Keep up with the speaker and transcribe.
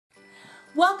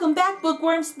Welcome back,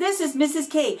 bookworms. This is Mrs.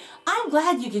 K. I'm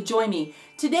glad you could join me.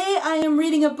 Today I am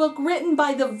reading a book written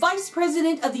by the Vice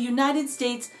President of the United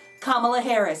States, Kamala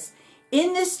Harris.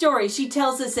 In this story, she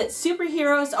tells us that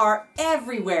superheroes are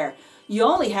everywhere. You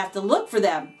only have to look for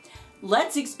them.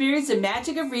 Let's experience the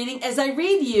magic of reading as I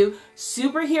read you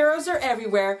Superheroes Are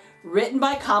Everywhere, written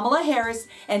by Kamala Harris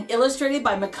and illustrated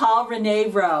by Mechal Renee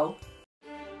Roe.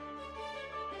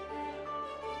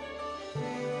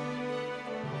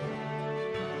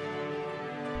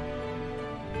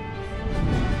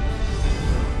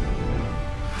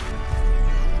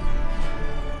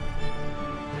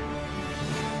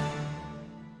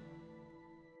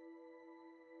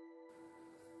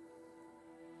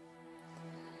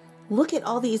 Look at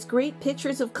all these great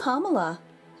pictures of Kamala.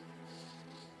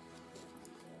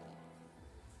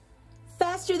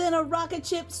 Faster than a rocket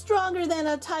ship, stronger than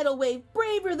a tidal wave,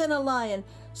 braver than a lion.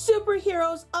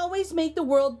 Superheroes always make the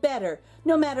world better,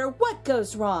 no matter what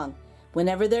goes wrong.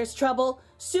 Whenever there's trouble,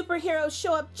 superheroes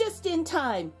show up just in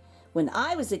time. When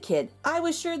I was a kid, I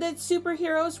was sure that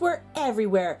superheroes were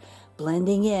everywhere,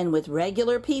 blending in with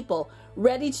regular people,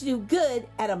 ready to do good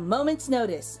at a moment's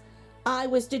notice. I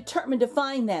was determined to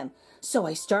find them, so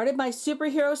I started my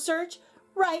superhero search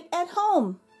right at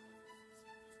home.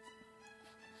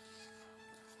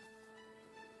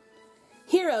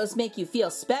 Heroes make you feel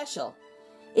special.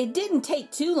 It didn't take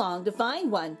too long to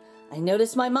find one. I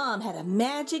noticed my mom had a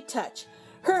magic touch.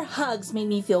 Her hugs made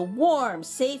me feel warm,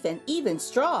 safe, and even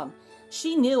strong.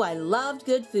 She knew I loved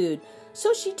good food,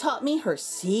 so she taught me her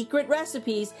secret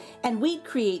recipes, and we'd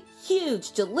create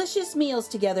huge, delicious meals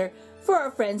together for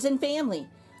our friends and family.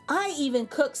 I even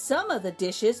cooked some of the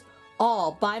dishes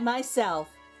all by myself.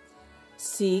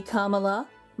 "See, Kamala,"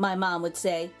 my mom would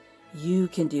say, "you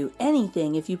can do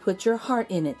anything if you put your heart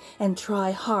in it and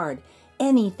try hard.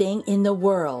 Anything in the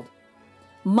world."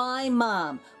 My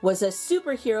mom was a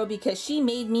superhero because she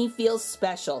made me feel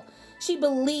special. She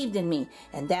believed in me,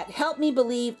 and that helped me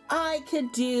believe I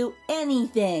could do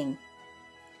anything.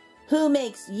 Who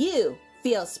makes you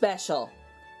feel special?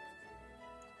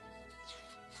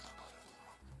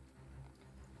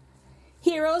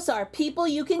 Heroes are people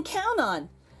you can count on.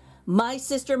 My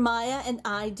sister Maya and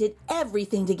I did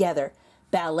everything together.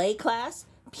 Ballet class,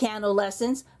 piano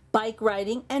lessons, bike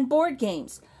riding, and board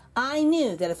games. I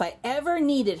knew that if I ever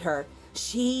needed her,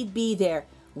 she'd be there,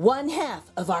 one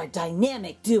half of our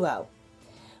dynamic duo.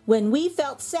 When we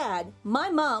felt sad, my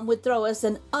mom would throw us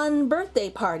an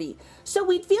unbirthday party so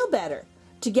we'd feel better.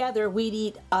 Together we'd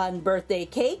eat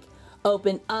unbirthday cake,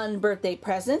 open unbirthday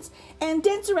presents, and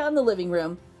dance around the living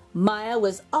room. Maya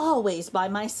was always by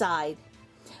my side.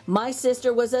 My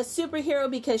sister was a superhero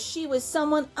because she was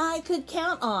someone I could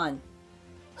count on.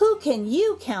 Who can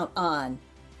you count on?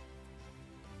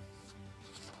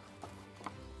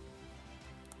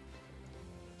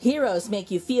 Heroes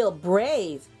make you feel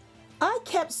brave. I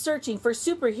kept searching for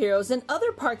superheroes in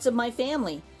other parts of my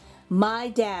family. My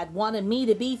dad wanted me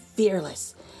to be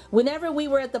fearless. Whenever we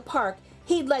were at the park,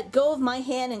 he'd let go of my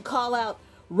hand and call out,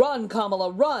 "Run, Kamala,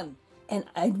 run!" And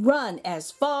I'd run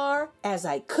as far as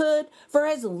I could for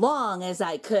as long as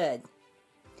I could.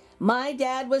 My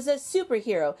dad was a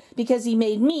superhero because he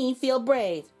made me feel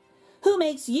brave. Who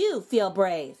makes you feel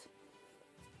brave?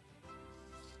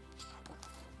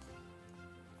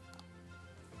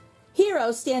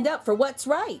 Heroes stand up for what's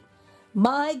right.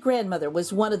 My grandmother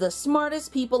was one of the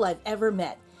smartest people I've ever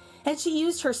met, and she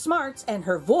used her smarts and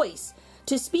her voice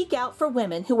to speak out for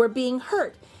women who were being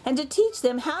hurt and to teach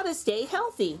them how to stay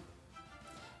healthy.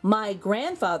 My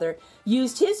grandfather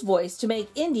used his voice to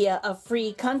make India a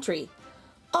free country.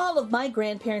 All of my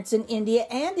grandparents in India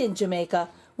and in Jamaica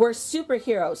were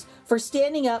superheroes for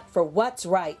standing up for what's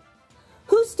right.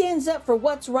 Who stands up for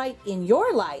what's right in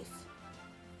your life?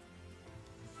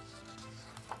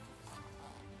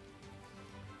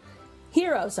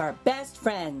 Heroes are best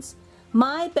friends.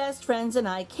 My best friends and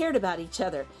I cared about each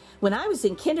other. When I was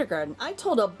in kindergarten, I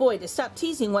told a boy to stop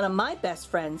teasing one of my best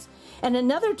friends. And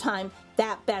another time,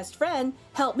 that best friend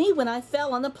helped me when I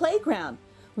fell on the playground.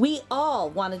 We all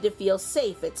wanted to feel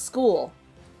safe at school.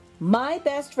 My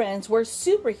best friends were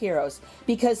superheroes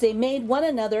because they made one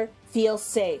another feel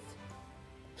safe.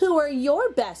 Who are your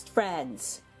best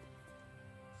friends?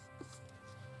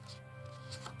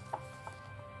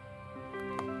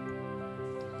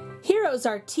 Heroes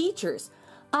are teachers.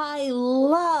 I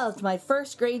loved my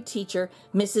first grade teacher,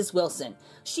 Mrs. Wilson.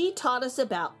 She taught us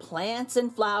about plants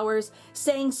and flowers,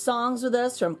 sang songs with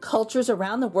us from cultures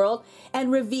around the world, and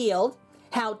revealed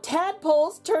how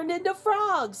tadpoles turned into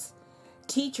frogs.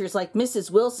 Teachers like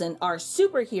Mrs. Wilson are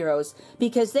superheroes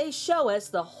because they show us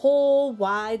the whole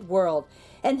wide world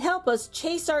and help us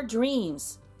chase our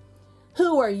dreams.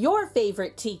 Who are your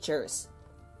favorite teachers?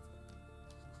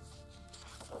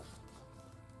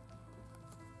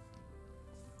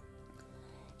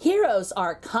 Heroes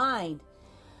are kind.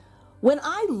 When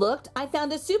I looked, I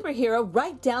found a superhero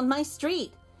right down my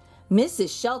street. Mrs.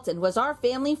 Shelton was our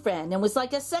family friend and was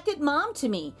like a second mom to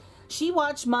me. She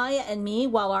watched Maya and me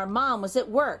while our mom was at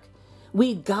work.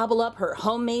 We'd gobble up her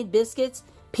homemade biscuits,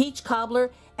 peach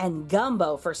cobbler, and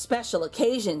gumbo for special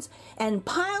occasions, and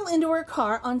pile into her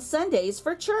car on Sundays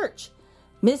for church.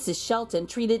 Mrs. Shelton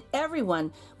treated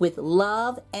everyone with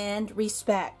love and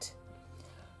respect.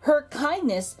 Her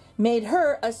kindness made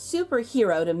her a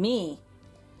superhero to me.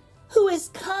 Who is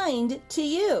kind to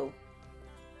you?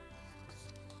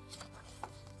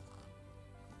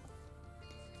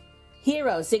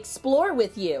 Heroes explore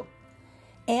with you.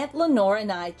 Aunt Lenore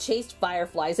and I chased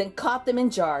fireflies and caught them in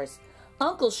jars.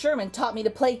 Uncle Sherman taught me to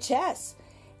play chess.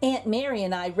 Aunt Mary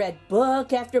and I read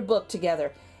book after book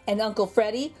together, and Uncle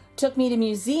Freddie took me to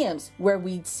museums where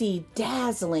we'd see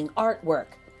dazzling artwork.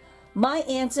 My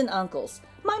aunts and uncles,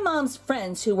 my mom's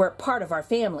friends who were part of our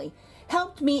family,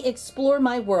 helped me explore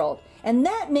my world, and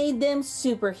that made them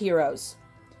superheroes.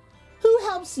 Who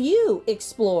helps you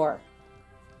explore?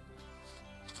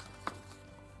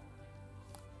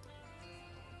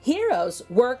 Heroes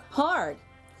work hard.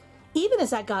 Even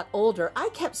as I got older, I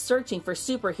kept searching for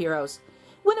superheroes.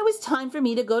 When it was time for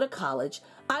me to go to college,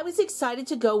 I was excited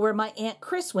to go where my Aunt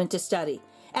Chris went to study,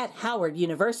 at Howard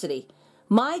University.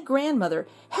 My grandmother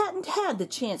hadn't had the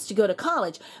chance to go to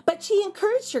college, but she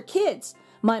encouraged her kids,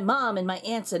 my mom and my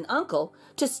aunts and uncle,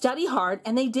 to study hard,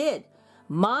 and they did.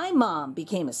 My mom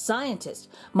became a scientist.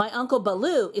 My Uncle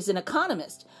Baloo is an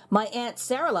economist. My Aunt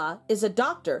Sarala is a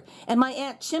doctor, and my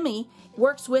Aunt Chimmy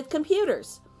works with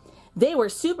computers. They were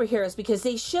superheroes because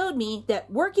they showed me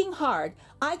that working hard,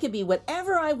 I could be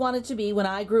whatever I wanted to be when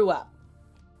I grew up.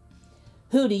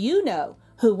 Who do you know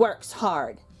who works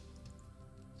hard?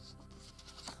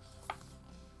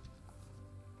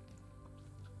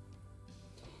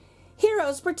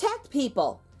 Heroes protect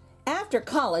people. After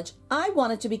college, I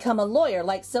wanted to become a lawyer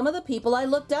like some of the people I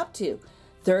looked up to.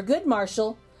 Thurgood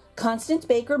Marshall, Constance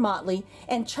Baker Motley,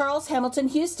 and Charles Hamilton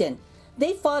Houston.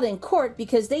 They fought in court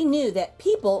because they knew that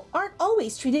people aren't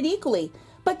always treated equally,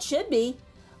 but should be.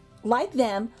 Like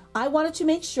them, I wanted to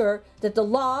make sure that the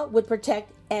law would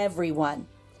protect everyone.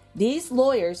 These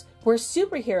lawyers were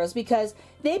superheroes because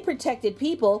they protected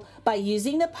people by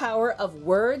using the power of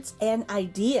words and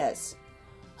ideas.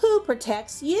 Who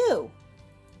protects you?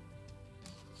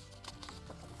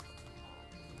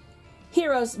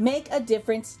 Heroes make a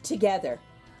difference together.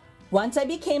 Once I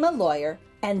became a lawyer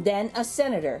and then a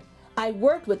senator. I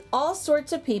worked with all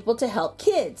sorts of people to help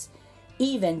kids.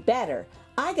 Even better,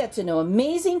 I got to know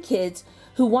amazing kids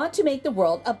who want to make the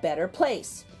world a better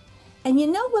place. And you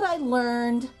know what I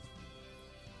learned?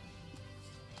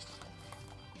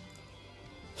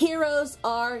 Heroes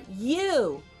are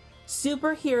you.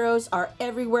 Superheroes are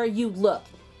everywhere you look,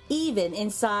 even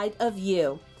inside of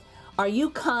you. Are you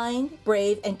kind,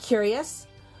 brave, and curious?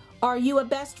 Are you a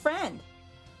best friend?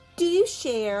 Do you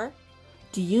share?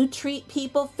 Do you treat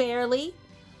people fairly?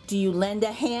 Do you lend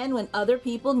a hand when other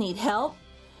people need help?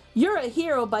 You're a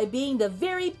hero by being the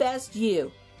very best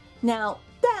you. Now,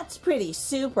 that's pretty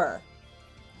super.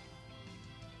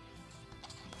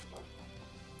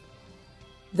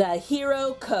 The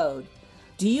Hero Code.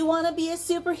 Do you want to be a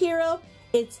superhero?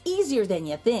 It's easier than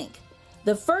you think.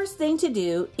 The first thing to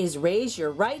do is raise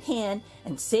your right hand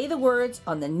and say the words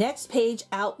on the next page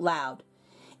out loud.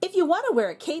 If you want to wear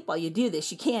a cape while you do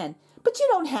this, you can, but you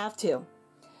don't have to.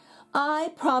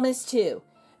 I promise to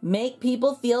make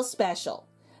people feel special,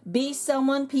 be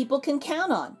someone people can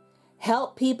count on,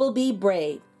 help people be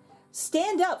brave,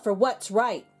 stand up for what's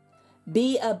right,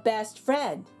 be a best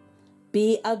friend,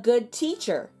 be a good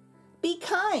teacher, be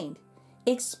kind,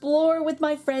 explore with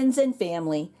my friends and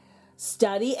family,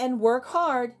 study and work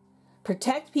hard,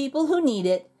 protect people who need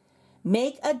it,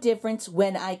 make a difference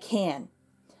when I can.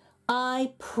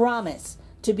 I promise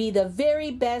to be the very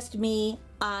best me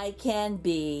I can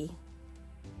be.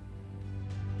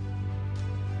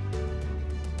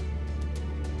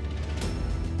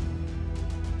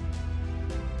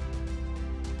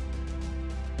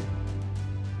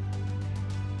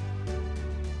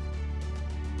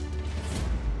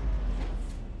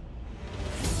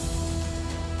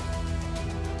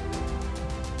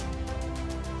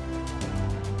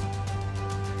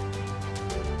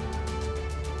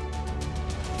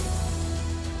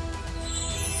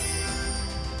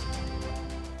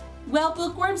 Well,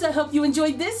 bookworms, I hope you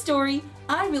enjoyed this story.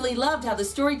 I really loved how the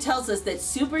story tells us that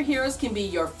superheroes can be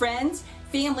your friends,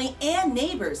 family, and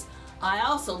neighbors. I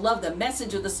also love the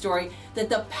message of the story that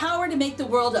the power to make the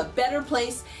world a better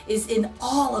place is in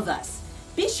all of us.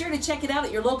 Be sure to check it out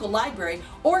at your local library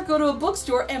or go to a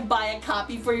bookstore and buy a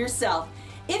copy for yourself.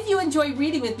 If you enjoy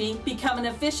reading with me, become an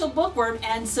official Bookworm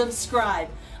and subscribe.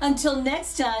 Until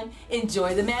next time,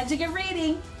 enjoy the magic of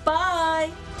reading.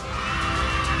 Bye!